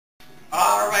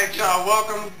All right, y'all.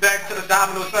 Welcome back to the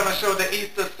Dominoes 7 show, the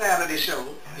Easter Saturday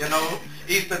show. You know,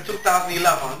 Easter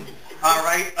 2011. All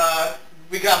right.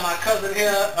 We got my cousin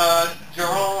here,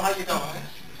 Jerome. How you doing?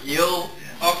 Yo.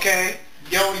 Okay.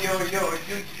 Yo.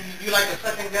 You like the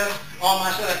second guest on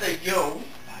my show that say yo?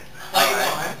 How you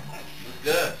doing? It's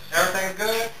good. Everything's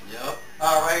good? Yep.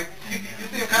 All right. You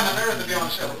seem kind of nervous to be on the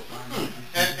show.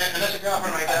 And that's your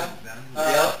girlfriend right there.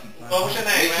 Yep. Well, what's your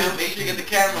name, man? Make sure you get the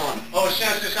camera on. Oh,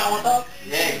 Sean, what's up?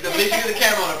 Yeah, make sure you get the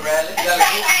camera on it, Bradley. You gotta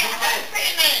zoom in.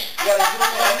 You gotta zoom in.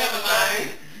 Oh, never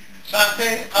mind.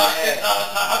 Dante,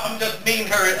 I'm just mean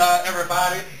her,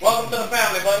 everybody. Welcome to the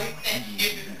family, buddy.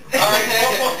 All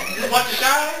right, what you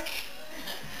shy?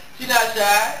 She's not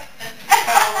shy.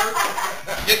 Coward.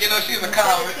 You know, she's a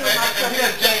coward. And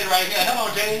here's Jade right here. Hello,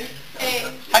 Jade. Hey.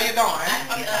 How you doing?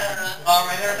 All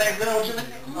right, everything good with you?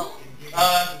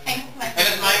 And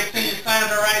it's my auntie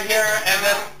Sandra right here, and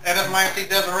that's my auntie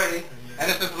Desiree,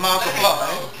 and this is Mom Supply.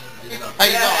 How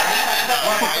you doing?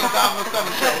 Welcome to the Dominoes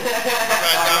 7 show.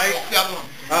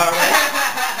 All right.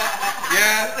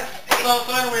 Yeah. So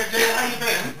anyway, Jade, how you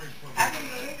been?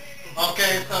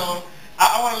 Okay, so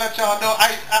I want to let y'all know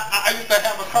I used to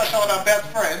have a crush on her best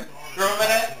friend. You remember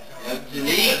that?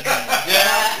 Janique. Yeah.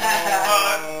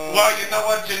 Well, you know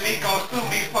what? Janique gonna sue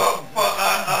me for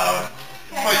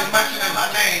you mentioning my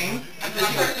name. Did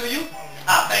she sue you?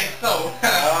 I think so.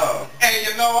 Oh. And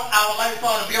you know, I would like for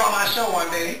her to be on my show one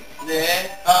day.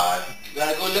 Yeah. You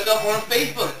gotta go look up on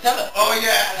Facebook. Tell her. Oh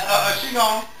yeah. She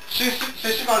gonna see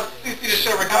the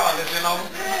show regardless. You know.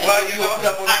 Well, you know, put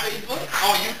up on Facebook,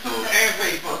 on YouTube and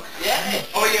Facebook. Yeah.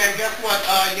 Oh yeah. And guess what?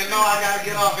 You know, I gotta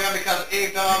get off there because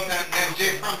Egg Dogs and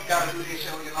Jay Crump gotta do this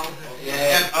show. You know.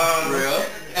 Yeah. And real.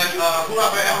 And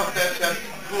whoever else that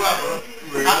whoever.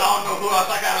 I don't know who else.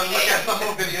 I gotta look at some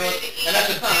more videos. And that's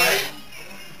your son, right?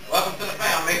 Welcome to the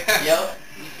family. Yep.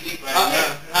 You sleep right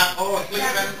now. I'm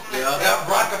sleeping. Yeah. Yeah,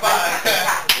 rockabye.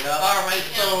 Yeah. All right,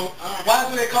 so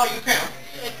why do they call you pimp?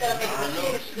 I don't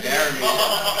know. Scare me.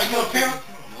 Are you a pimp?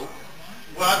 Nope.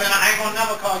 Well, then I ain't gonna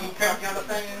never call you pimp, you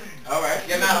understand? All right.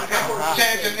 You're not a pimp.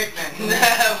 Change your nickname.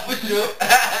 Nah, for sure.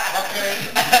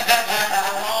 Okay.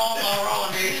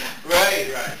 Wrong, me. Right.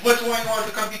 Which one you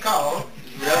want to be called?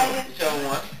 Whichever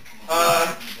one. I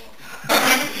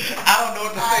don't know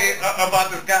what to say about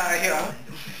this guy here.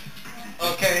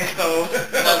 Okay, so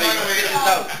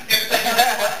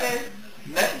Nothing.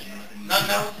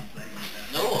 Nothing else?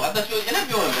 No, I thought you were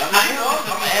interviewing me.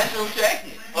 I'm answering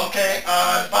checking. Okay,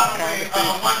 by the way,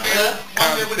 one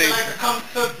day would you like to come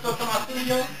to my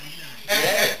studio?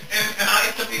 And I'll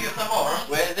interview you some more.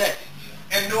 Where is that?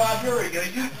 In New Iberia.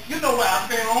 You know where I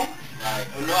film. Right.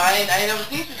 Oh, no, I ain't never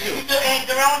seen you shoot. And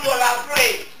Jerome do a lot of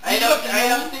praise. I ain't never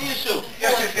seen you shoot.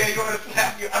 Yes, you did. You're going to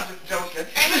slap you. I'm just joking.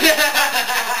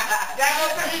 That goes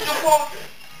to his portrait.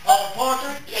 Oh,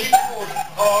 portrait?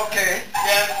 Oh, okay.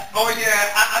 Yeah. Oh,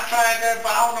 yeah. I tried that,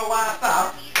 but I don't know why I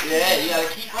stopped. Yeah, you gotta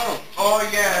keep on. Oh,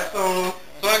 yeah. So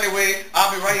anyway,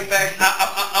 I'll be right back.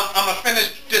 I'm going to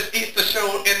finish this Easter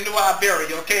show in New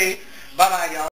Iberia, okay? Bye-bye, y'all.